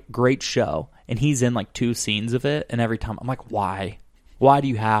 right? Great show. And he's in like 2 scenes of it. And every time I'm like, why? Why do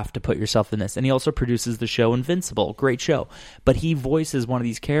you have to put yourself in this? And he also produces the show Invincible. Great show. But he voices one of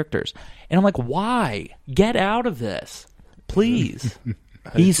these characters. And I'm like, why? Get out of this. Please.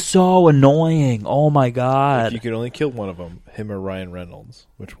 He's so annoying. Oh my If God. you could only kill one of them, him or Ryan Reynolds,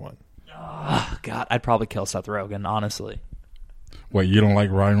 which one? God, I'd probably kill Seth Rogen, honestly. Wait, you don't like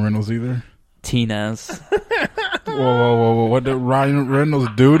Ryan Reynolds either? Tinez. Whoa. What did Ryan Reynolds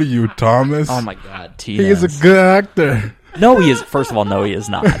do to you, Thomas? Oh my God, Tinez. He is a good actor. No, he is. First of all, no, he is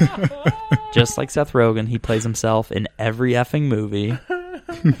not. Just like Seth Rogen, he plays himself in every effing movie.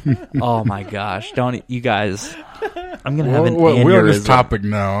 Oh my gosh! Don't you guys? I'm gonna have an aneurysm. We're on this topic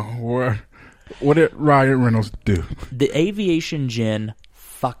now. What did Ryan Reynolds do? The aviation gin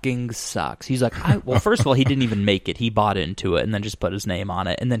fucking sucks. He's like, well, first of all, he didn't even make it. He bought into it and then just put his name on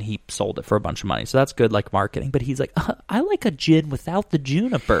it, and then he sold it for a bunch of money. So that's good, like marketing. But he's like, I like a gin without the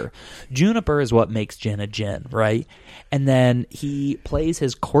juniper. Juniper is what makes gin a gin, right? And then he plays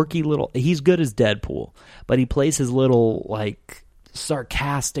his quirky little. He's good as Deadpool, but he plays his little like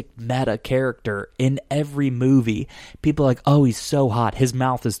sarcastic meta character in every movie. People are like, oh, he's so hot. His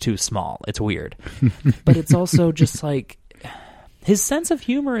mouth is too small. It's weird, but it's also just like. His sense of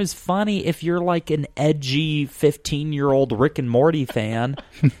humor is funny if you're like an edgy 15-year-old Rick and Morty fan.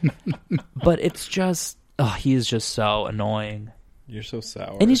 But it's just, he is just so annoying. You're so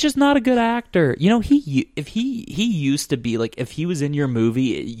sour. And he's just not a good actor. You know, he used to be like, if he was in your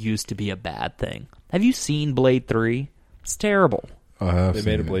movie, it used to be a bad thing. Have you seen Blade 3? It's terrible. I have They seen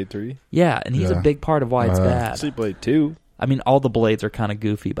made a it. Blade 3? Yeah, and he's a Yeah. big part of why it's bad. See Blade 2? I mean, all the Blades are kind of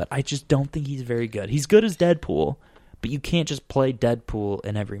goofy, but I just don't think he's very good. He's good as Deadpool, but you can't just play Deadpool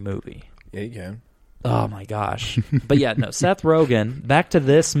in every movie. Yeah, you can. Oh my gosh. But yeah, no, Seth Rogen, back to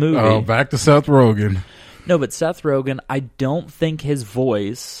this movie. Oh, back to Seth Rogen. No, but Seth Rogen, I don't think his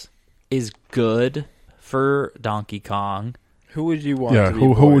voice is good for Donkey Kong. Who would you want Yeah, to be who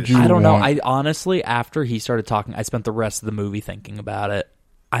would voiced? you I don't know. want? I honestly, after he started talking, I spent the rest of the movie thinking about it.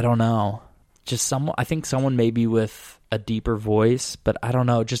 I don't know. Just someone, I think someone maybe with a deeper voice, but I don't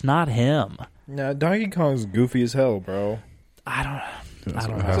know. Just not him. Nah, Donkey Kong's goofy as hell, bro. I don't It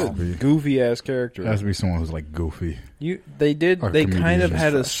know. has to be. Goofy ass character. It has to be someone who's like goofy. They Or kind of comedian.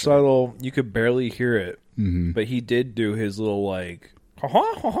 had a subtle, you could barely hear it, Mm-hmm. but he did do his little like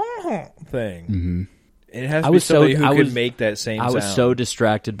thing. Mm-hmm. It has I to be was so- somebody who I could was- make that same I sound. was so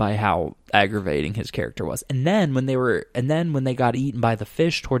distracted by how aggravating his character was. And then when they got eaten by the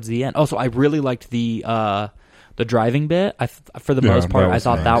fish towards the end. Also, I really liked the driving bit. For the Yeah, most part, that I was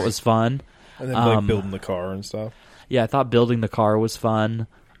thought that nice. was fun. And then like building the car and stuff. Yeah, I thought building the car was fun.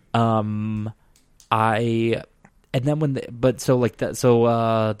 The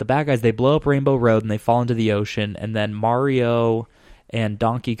bad guys, they blow up Rainbow Road and they fall into the ocean, and then Mario and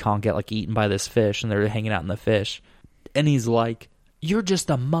Donkey Kong get like eaten by this fish, and they're hanging out in the fish, and he's like, "You're just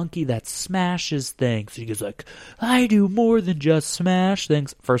a monkey that smashes things." He goes like, "I do more than just smash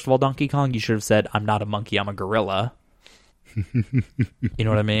things." First of all, Donkey Kong, you should have said, "I'm not a monkey, I'm a gorilla." You know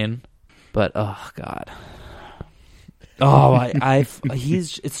what I mean? But oh god. Oh,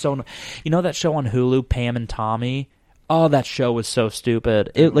 it's so. You know that show on Hulu, Pam and Tommy? Oh, that show was so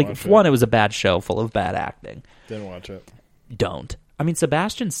stupid. It was a bad show full of bad acting. Didn't watch it. Don't. I mean,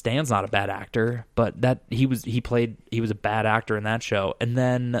 Sebastian Stan's not a bad actor, but he was a bad actor in that show. And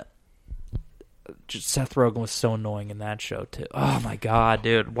then just Seth Rogen was so annoying in that show too. Oh my god,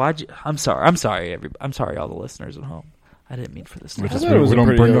 dude! I'm sorry. I'm sorry, all the listeners at home. I didn't mean for this. We thought it was a don't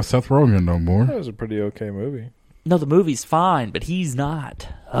pretty bring good- up Seth Rogen no more. That was a pretty okay movie. No, the movie's fine, but he's not.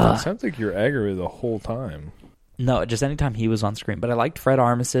 It sounds like you're aggravated the whole time. No, just anytime he was on screen. But I liked Fred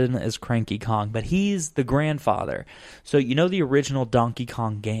Armisen as Cranky Kong, but he's the grandfather. So you know the original Donkey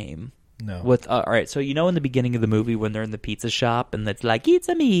Kong game? No. With all right, so you know in the beginning of the movie when they're in the pizza shop and it's like, "It's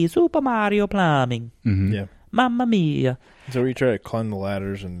a me, Super Mario Plumbing, Mm-hmm. Yeah. Mamma Mia." So you try to climb the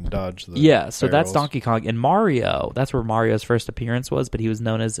ladders and dodge the Yeah, so that's barrels. Donkey Kong. And Mario, that's where Mario's first appearance was, but he was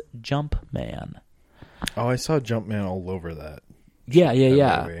known as Jumpman. Oh, I saw Jumpman all over that. Yeah.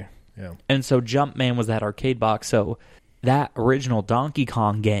 movie. Yeah. And so Jumpman was that arcade box. So that original Donkey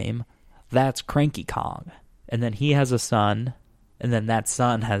Kong game, that's Cranky Kong. And then he has a son, and then that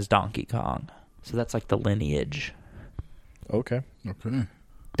son has Donkey Kong. So that's like the lineage. Okay. Okay.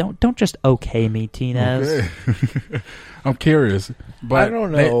 Don't just okay me, Tinez. Okay. I'm curious, but I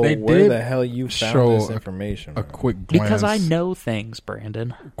don't know they where did the hell you found show this information. a bro. quick glance. Because I know things,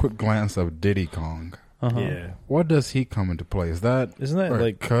 Brandon. Quick glance of Diddy Kong. Yeah. What does he come into play? Is that Isn't that a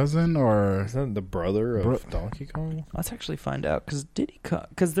like cousin or? Isn't that the brother of Donkey Kong? Let's actually find out,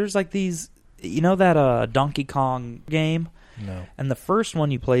 because there's like these, that Donkey Kong game, No. and the first one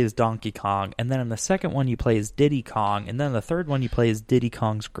you play is Donkey Kong, and then in the second one you play as Diddy Kong, and then the third one you play as Diddy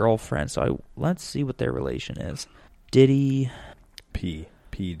Kong's girlfriend. So let's see what their relation is. Diddy P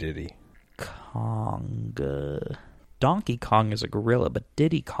Diddy. Kong. Donkey Kong is a gorilla, but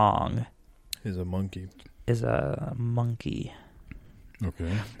Diddy Kong Is a monkey. is a monkey.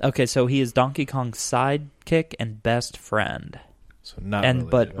 Okay. Okay, so he is Donkey Kong's sidekick and best friend. So not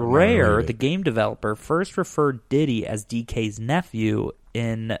But related. Rare, related. the game developer, first referred Diddy as DK's nephew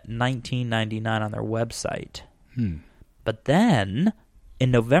in 1999 on their website. But then, in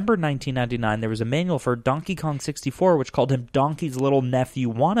November 1999, there was a manual for Donkey Kong 64 which called him Donkey's little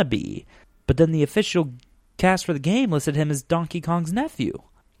nephew wannabe. But then the official cast for the game listed him as Donkey Kong's nephew.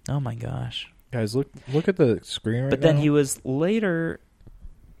 Oh my gosh. Guys, look at the screen right But now. then he was later...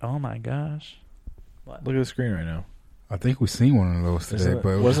 Oh my gosh. Look at the screen right now. I think we've seen one of those today, Isn't it- but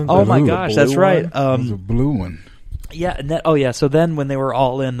it wasn't was Oh the my blue. gosh, blue that's right. one? It was a blue one. Yeah, and then, so then when they were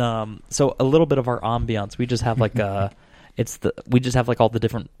all in, so a little bit of our ambiance, we just have like we just have like all the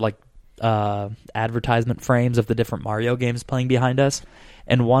different like advertisement frames of the different Mario games playing behind us,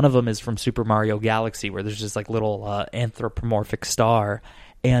 and one of them is from Super Mario Galaxy, where there's just like little anthropomorphic star,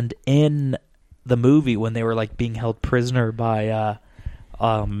 and in the movie when they were like being held prisoner by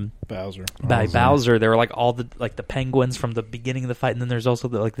Bowser. Bowser, there were like all the like the penguins from the beginning of the fight, and then there's also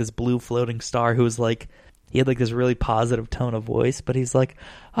like this blue floating star who was like, he had like this really positive tone of voice, but he's like,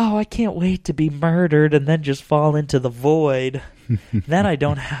 oh, I can't wait to be murdered and then just fall into the void. Then I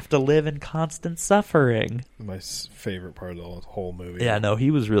don't have to live in constant suffering. My favorite part of the whole movie. Yeah, no, he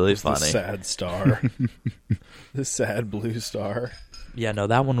was really The funny. sad star. The sad blue star. Yeah, no,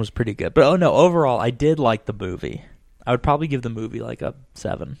 that one was pretty good. But overall, I did like the movie. I would probably give the movie like a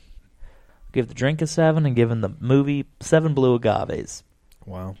 7. Give the drink a 7 and giving the movie 7 blue agaves.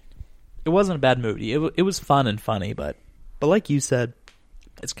 Wow. It wasn't a bad movie. It was fun and funny, but like you said,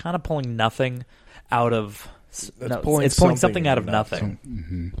 it's kind of pulling nothing out of. It's pulling something out of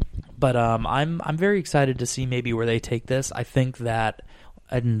nothing. But I'm very excited to see maybe where they take this. I think that,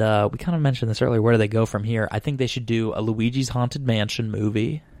 and we kind of mentioned this earlier. Where do they go from here? I think they should do a Luigi's Haunted Mansion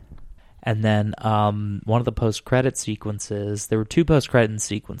movie, and then one of the post-credit sequences. There were 2 post-credit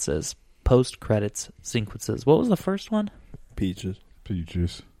sequences. Post-credits sequences. What was the first one? Peaches.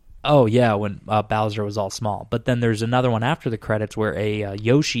 Oh, yeah, when Bowser was all small. But then there's another one after the credits where a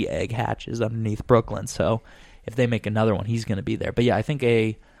Yoshi egg hatches underneath Brooklyn. So if they make another one, he's going to be there. But yeah, I think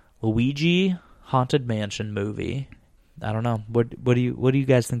a Luigi Haunted Mansion movie. I don't know. What do you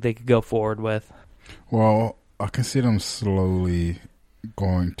guys think they could go forward with? Well, I can see them slowly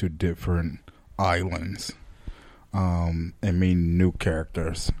going to different islands and meeting new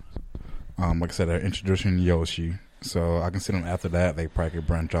characters. Like I said, they're introducing Yoshi. So I can see them after that. They probably could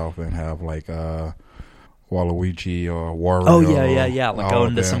branch off and have like Waluigi or Wario. Oh yeah. Like all go of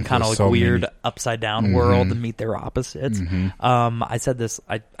into them. some kind of There's like so weird many. upside down world and meet their opposites. I said this.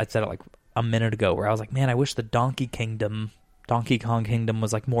 I said it like a minute ago, where I was like, man, I wish the Donkey Kong Kingdom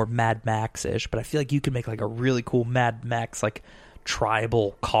was like more Mad Max-ish. But I feel like you could make like a really cool Mad Max like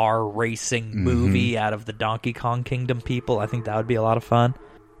tribal car racing movie out of the Donkey Kong Kingdom people. I think that would be a lot of fun.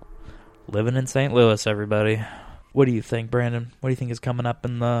 Living in St. Louis, everybody. What do you think, Brandon? What do you think is coming up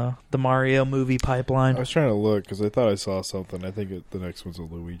in the Mario movie pipeline? I was trying to look because I thought I saw something. I think the next one's a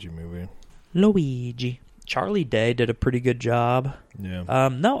Luigi movie. Luigi. Charlie Day did a pretty good job. Yeah.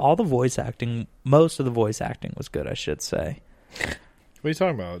 No, all the voice acting, most of the voice acting was good, I should say. What are you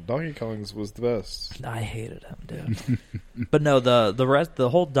talking about? Donkey Kong's was the best. I hated him, dude. But no, the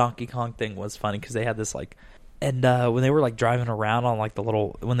whole Donkey Kong thing was funny because they had this like, and when they were like driving around on like the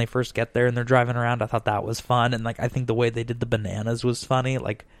little, when they first get there and they're driving around, I thought that was fun. And like I think the way they did the bananas was funny.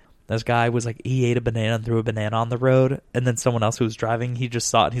 Like this guy was like, he ate a banana and threw a banana on the road, and then someone else who was driving, he just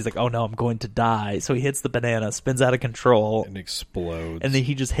saw it and he's like, oh no, I'm going to die. So he hits the banana, spins out of control, And explodes. and then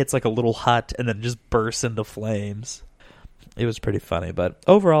he just hits like a little hut and then just bursts into flames. It was pretty funny, but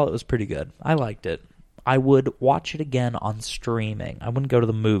overall it was pretty good. I liked it. I would watch it again on streaming. I wouldn't go to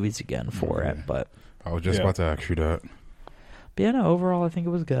the movies again for it, but I was just about to ask you that. yeah, no, overall I think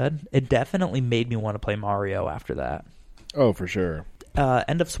it was good. It definitely made me want to play Mario after that. Oh, for sure.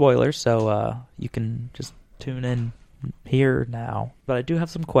 End of spoilers, so you can just tune in here now. But I do have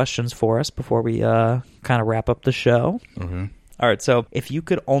some questions for us before we kind of wrap up the show. Okay. All right, so if you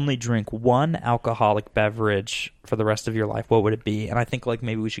could only drink one alcoholic beverage for the rest of your life, what would it be? And I think like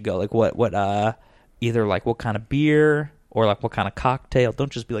maybe we should go like what either like what kind of beer, or like what kind of cocktail.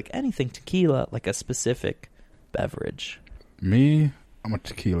 Don't just be like anything tequila, like a specific beverage. Me, I'm a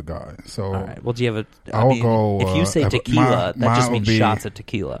tequila guy. So All right. Well, do you have a? I'll go. If you say tequila, that just means shots of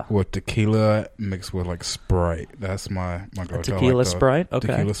tequila. With tequila mixed with like Sprite. That's my go-to. Tequila Sprite. Okay.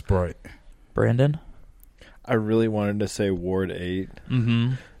 Tequila Sprite. Brandon. I really wanted to say Ward 8,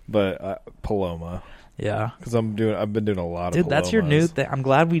 but Paloma. Yeah. Because I've been doing a lot of Dude, Palomas. that's your new thing. I'm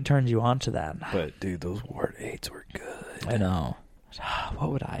glad we turned you on to that. But dude, those Ward 8s were good. I know.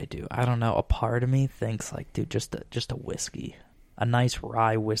 What would I do? I don't know. A part of me thinks like, dude, just a whiskey. A nice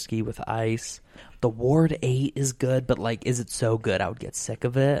rye whiskey with ice. The Ward 8 is good, but like, is it so good I would get sick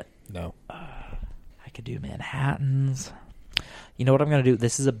of it? No. I could do Manhattans. You know what I'm going to do?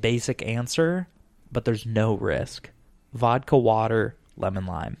 This is a basic answer, but there's no risk. Vodka, water, lemon,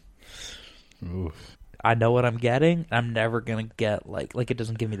 lime. Oof. I know what I'm getting. I'm never going to get like it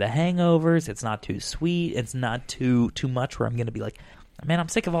doesn't give me the hangovers. It's not too sweet. It's not too much where I'm going to be like, man, I'm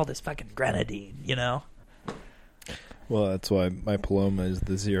sick of all this fucking grenadine, you know? Well, that's why my Paloma is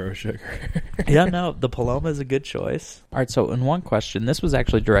the 0 sugar. Yeah, no, the Paloma is a good choice. All right, so in one question, this was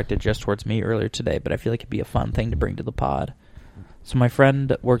actually directed just towards me earlier today, but I feel like it'd be a fun thing to bring to the pod. So my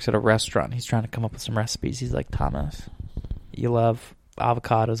friend works at a restaurant. He's trying to come up with some recipes. He's like, Thomas, you love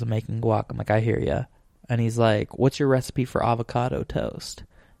avocados and making guac. I'm like, I hear ya. And he's like, what's your recipe for avocado toast?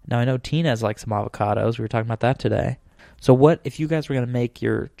 Now, I know Tina's like some avocados. We were talking about that today. So what, if you guys were going to make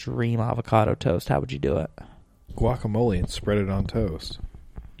your dream avocado toast, how would you do it? Guacamole and spread it on toast.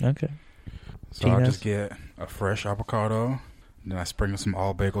 Okay. So I just get a fresh avocado, then I sprinkle some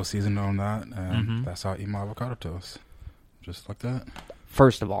all bagel seasoning on that, and that's how I eat my avocado toast. Just like that.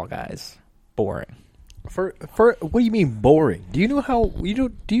 First of all, guys, boring. For what do you mean boring? Do you know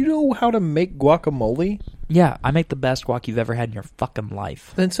how to make guacamole? Yeah, I make the best guac you've ever had in your fucking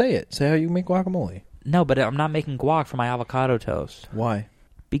life. Then say it. Say how you make guacamole. No, but I'm not making guac for my avocado toast. Why?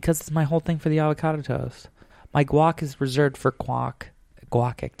 Because it's my whole thing for the avocado toast. My guac is reserved for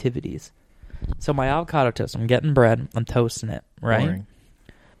guac activities. So my avocado toast, I'm getting bread, I'm toasting it, right? Boring.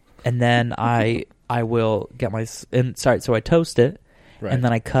 And then I will get so I toast it, Right. and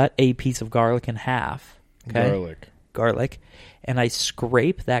then I cut a piece of garlic in half. Okay? Garlic. And I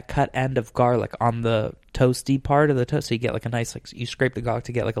scrape that cut end of garlic on the toasty part of the toast, so you get like a nice, like, you scrape the garlic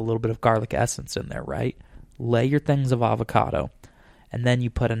to get like a little bit of garlic essence in there, right? Lay your things of avocado. And then you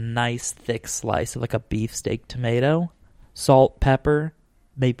put a nice thick slice of like a beefsteak tomato, salt, pepper,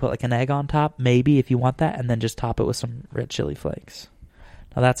 maybe put like an egg on top, maybe if you want that, and then just top it with some red chili flakes.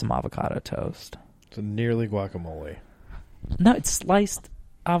 Now that's some avocado toast. So nearly guacamole. No, it's sliced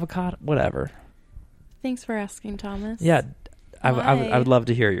avocado, whatever. Thanks for asking, Thomas. Yeah, I would love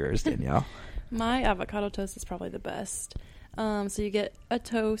to hear yours, Danielle. My avocado toast is probably the best. So you get a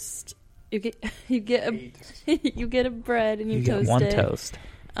toast. You get you get a bread and you toast it. You get one toast.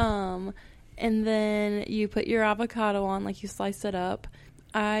 And then you put your avocado on, like you slice it up.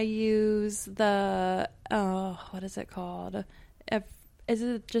 I use the what is it called? Is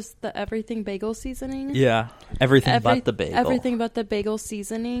it just the everything bagel seasoning? Yeah, everything but the bagel. Everything but the bagel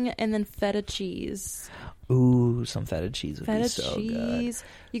seasoning, and then feta cheese. Ooh, some feta cheese would be so good.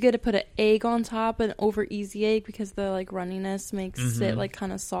 You got to put an egg on top, an over easy egg, because the like runniness makes it like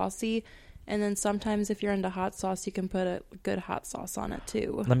kind of saucy. And then sometimes if you're into hot sauce, you can put a good hot sauce on it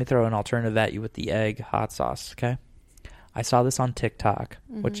too. Let me throw an alternative at you with the egg hot sauce, okay? I saw this on TikTok,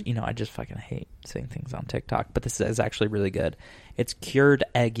 which, I just fucking hate seeing things on TikTok, but this is actually really good. It's cured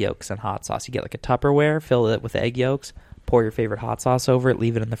egg yolks and hot sauce. You get like a Tupperware, fill it with egg yolks, pour your favorite hot sauce over it,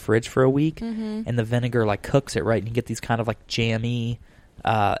 leave it in the fridge for a week, and the vinegar like cooks it, right? And you get these kind of like jammy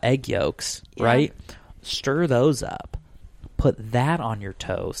egg yolks, right? Stir those up. Put that on your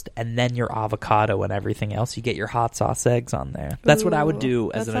toast, and then your avocado and everything else. You get your hot sauce eggs on there. That's what I would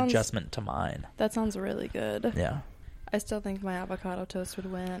do as an adjustment to mine. That sounds really good. Yeah. I still think my avocado toast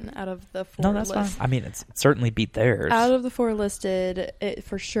would win out of the 4 No, that's fine. I mean, it's certainly beat theirs. Out of the 4 listed, it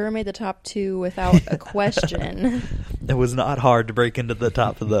for sure made the top 2 without a question. It was not hard to break into the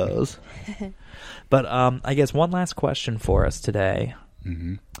top of those. But I guess one last question for us today.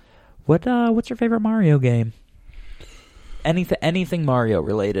 Mm-hmm. What's your favorite Mario game? Anything Mario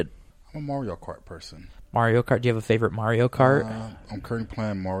related? I'm a Mario Kart person. Mario Kart. Do you have a favorite Mario Kart? I'm currently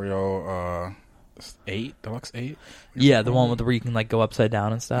playing Mario 8, Deluxe 8. Yeah, the one where you can like go upside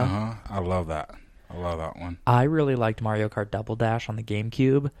down and stuff. I love that. I love that one. I really liked Mario Kart Double Dash on the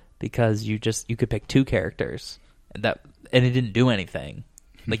GameCube because you could pick 2 characters and it didn't do anything.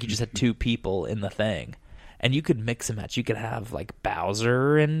 Like you just had 2 people in the thing. And you could mix and match. You could have like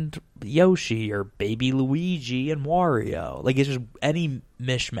Bowser and Yoshi or Baby Luigi and Wario. Like it's just any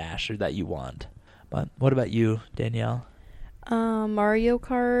mishmash that you want. But what about you, Danielle? Mario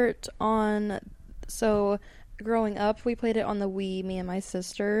Kart on. So, growing up, we played it on the Wii, me and my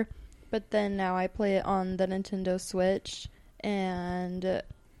sister. But then now I play it on the Nintendo Switch, and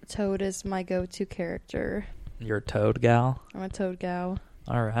Toad is my go-to character. You're a Toad gal? I'm a Toad gal.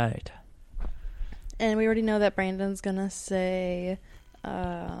 All right. And we already know that Brandon's gonna say,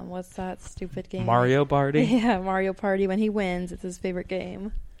 what's that stupid game? Mario Party? Yeah, Mario Party. When he wins, it's his favorite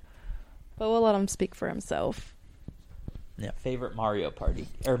game. But we'll let him speak for himself. Yeah, favorite Mario Party.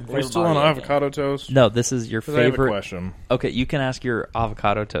 Or Are we favorite still on Mario avocado game. toast? No, this is your 'Cause I have a favorite. question. Okay, you can ask your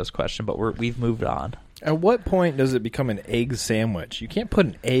avocado toast question, but we've moved on. At what point does it become an egg sandwich? You can't put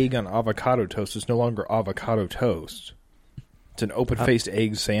an egg on avocado toast. It's no longer avocado toast. It's an open-faced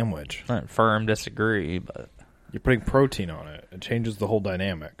egg sandwich. Firm disagree, but You're putting protein on it. It changes the whole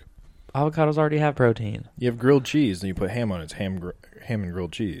dynamic. avocados already have protein. You have grilled cheese, and you put ham on it. It's ham and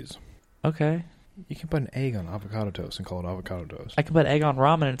grilled cheese. Okay. You can put an egg on avocado toast and call it avocado toast. I can put egg on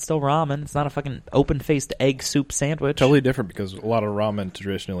ramen and it's still ramen. It's not a fucking open-faced egg soup sandwich. Totally different because a lot of ramen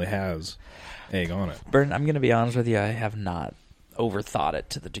traditionally has egg on it. Burton, I'm going to be honest with you. I have not overthought it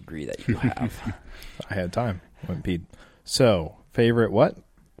to the degree that you have. I had time. Went peed. So, favorite what?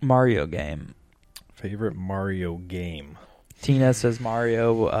 Mario game. Favorite Mario game. Tina says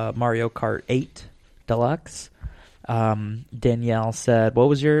Mario Kart 8 Deluxe. Danielle said, what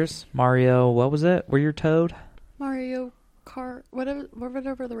was yours? Mario, what was it? Were you Toad? Mario Kart,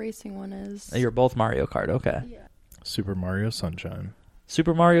 whatever the racing one is. You're both Mario Kart, okay. Yeah. Super Mario Sunshine.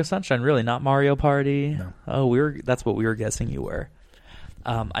 Super Mario Sunshine, really? Not Mario Party? No. Oh, that's what we were guessing you were.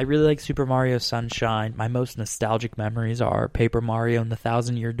 I really like Super Mario Sunshine. My most nostalgic memories are Paper Mario and the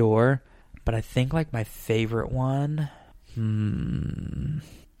Thousand Year Door. But I think like my favorite one...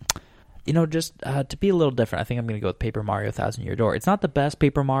 just to be a little different, I think I'm going to go with Paper Mario Thousand Year Door. It's not the best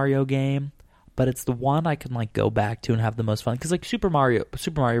Paper Mario game, but it's the one I can like go back to and have the most fun. Because like Super Mario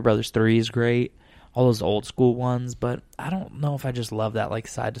Brothers 3 is great, all those old school ones, but I don't know if I just love that like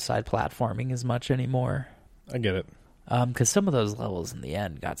side-to-side platforming as much anymore. I get it. Because some of those levels in the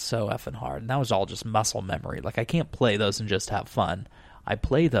end got so effing hard, and that was all just muscle memory. Like I can't play those and just have fun. I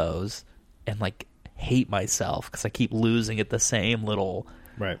play those and like hate myself because I keep losing at the same little...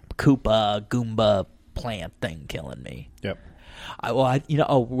 Right. Koopa, Goomba plant thing killing me. Yep.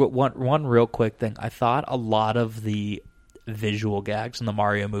 One real quick thing. I thought a lot of the visual gags in the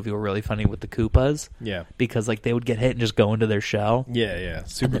Mario movie were really funny with the Koopas. Yeah. Because like they would get hit and just go into their shell. Yeah.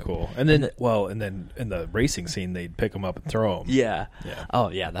 Super cool. And then in the racing scene, they'd pick them up and throw them. Yeah. Yeah. Oh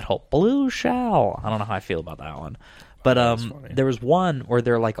yeah, that whole blue shell. I don't know how I feel about that one. But there was one where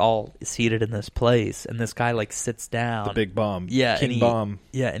they're like all seated in this place, and this guy like sits down. The big bomb. Yeah, King Bomb.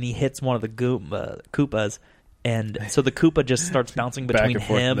 Yeah, and he hits one of the Koopas, and so the Koopa just starts bouncing between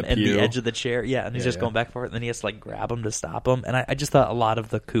him and the edge of the chair. Yeah, and he's just going back and forth, and then he has to like grab him to stop him. And I just thought a lot of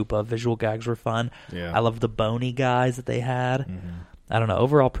the Koopa visual gags were fun. Yeah. I love the bony guys that they had. Mm-hmm. I don't know.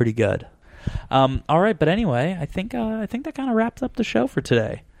 Overall, pretty good. All right, but anyway, I think that kind of wraps up the show for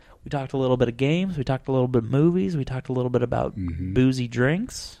today. We talked a little bit of games. We talked a little bit of movies. We talked a little bit about boozy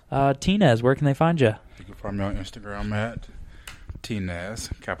drinks. Tinez, where can they find you? You can find me on Instagram at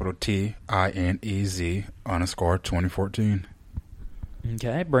Tinez, capital TINEZ _2014.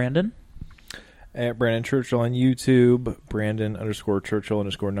 Okay, Brandon. At Brandon Churchill on YouTube, Brandon _Churchill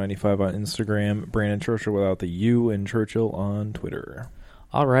 _95 on Instagram, Brandon Churchill without the U and Churchill on Twitter.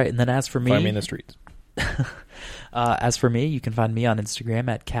 All right, and then as for me... Find me in the streets. As for me, you can find me on Instagram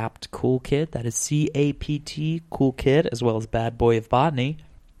at CaptCoolKid. That is CAPT Cool Kid, as well as Bad Boy of Botany.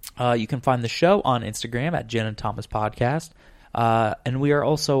 You can find the show on Instagram at Jen and Thomas Podcast. And we are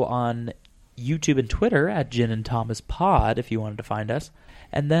also on YouTube and Twitter at Jen and Thomas Pod, if you wanted to find us.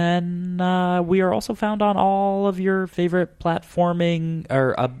 And then we are also found on all of your favorite platforming,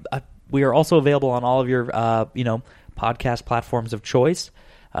 or we are also available on all of your podcast platforms of choice.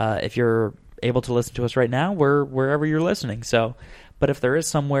 If you're able to listen to us right now, we're wherever you're listening. So, but if there is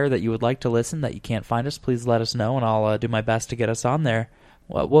somewhere that you would like to listen that you can't find us, please let us know, and I'll do my best to get us on there.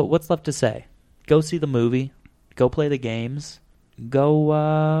 What's left to say? Go see the movie. Go play the games. Go,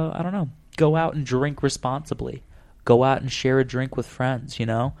 I don't know. Go out and drink responsibly. Go out and share a drink with friends,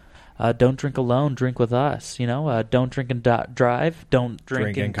 Don't drink alone. Drink with us, Don't drink and drive. Don't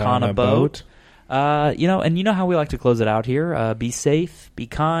drink and con a boat. And you know how we like to close it out here. Be safe, be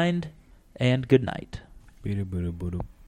kind, and good night.